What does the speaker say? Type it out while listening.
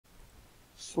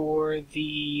For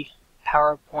the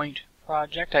PowerPoint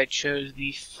project, I chose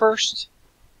the first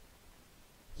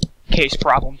case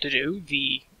problem to do,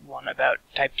 the one about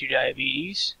type 2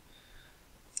 diabetes.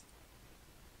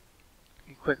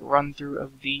 A quick run through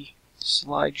of the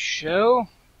slideshow.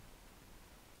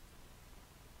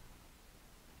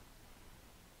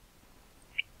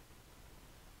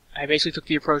 I basically took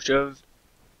the approach of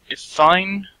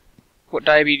define what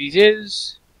diabetes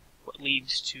is, what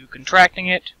leads to contracting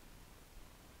it,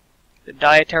 the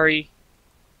dietary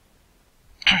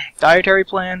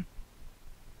plan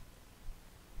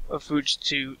of foods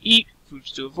to eat,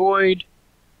 foods to avoid,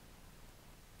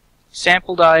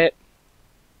 sample diet,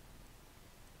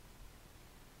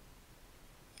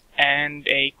 and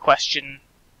a question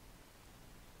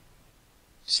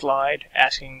slide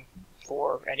asking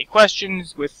for any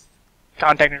questions with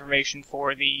contact information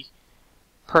for the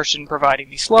person providing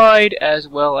the slide, as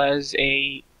well as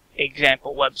a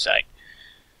example website.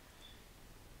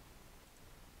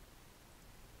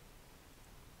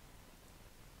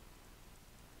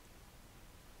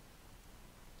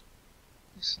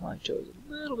 This slideshow is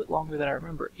a little bit longer than I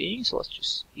remember it being, so let's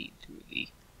just speed through the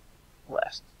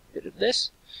last bit of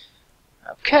this.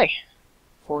 Okay,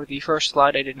 for the first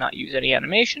slide I did not use any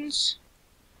animations.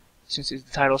 Since it's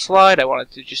the title slide, I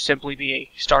wanted to just simply be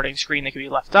a starting screen that could be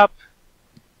left up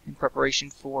in preparation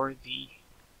for the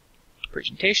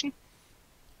presentation.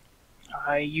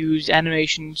 I used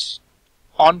animations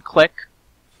on click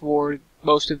for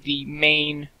most of the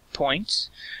main points.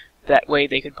 That way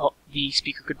the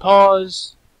speaker could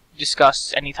pause,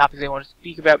 discuss any topics they want to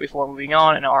speak about before moving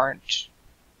on, and aren't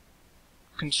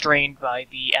constrained by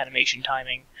the animation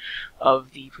timing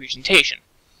of the presentation.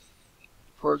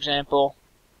 For example,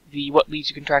 the what leads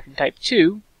to contracting type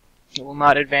 2, it will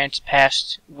not advance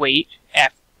past weight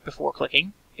before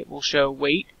clicking. It will show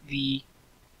weight, the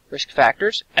risk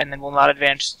factors, and then will not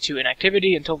advance to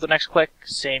inactivity until the next click.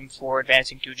 Same for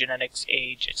advancing to genetics,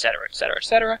 age, etc., etc.,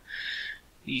 etc.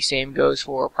 The same goes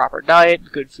for proper diet, the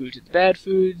good foods and the bad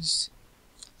foods,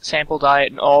 sample diet,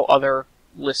 and all other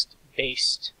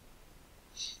list-based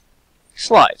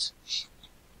slides.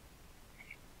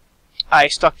 I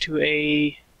stuck to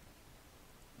a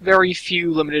very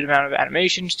few limited amount of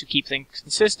animations to keep things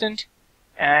consistent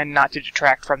and not to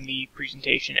detract from the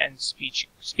presentation and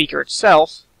speaker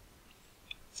itself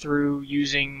through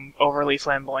using overly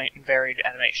flamboyant and varied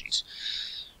animations.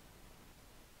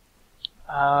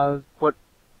 What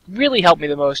really helped me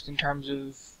the most in terms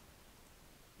of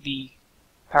the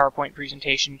PowerPoint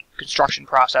presentation construction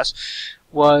process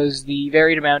was the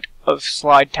varied amount of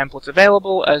slide templates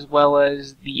available, as well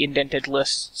as the indented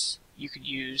lists you could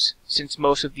use, since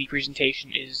most of the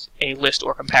presentation is a list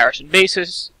or comparison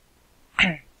basis.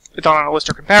 It's on a list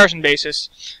or comparison basis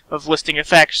of listing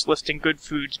effects, listing good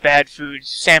foods, bad foods,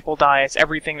 sample diets,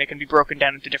 everything that can be broken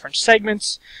down into different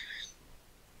segments,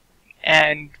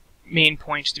 and main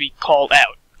points to be called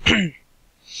out.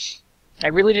 I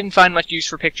really didn't find much use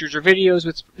for pictures or videos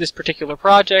with this particular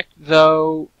project,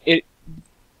 though it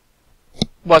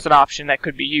was an option that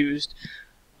could be used.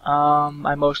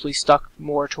 I mostly stuck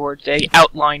more towards a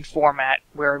outline format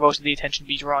where most of the attention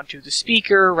be drawn to the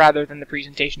speaker rather than the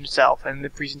presentation itself, and the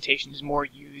presentation is more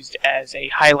used as a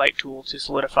highlight tool to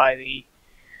solidify the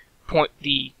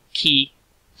key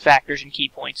factors and key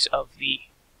points of the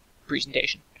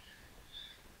presentation.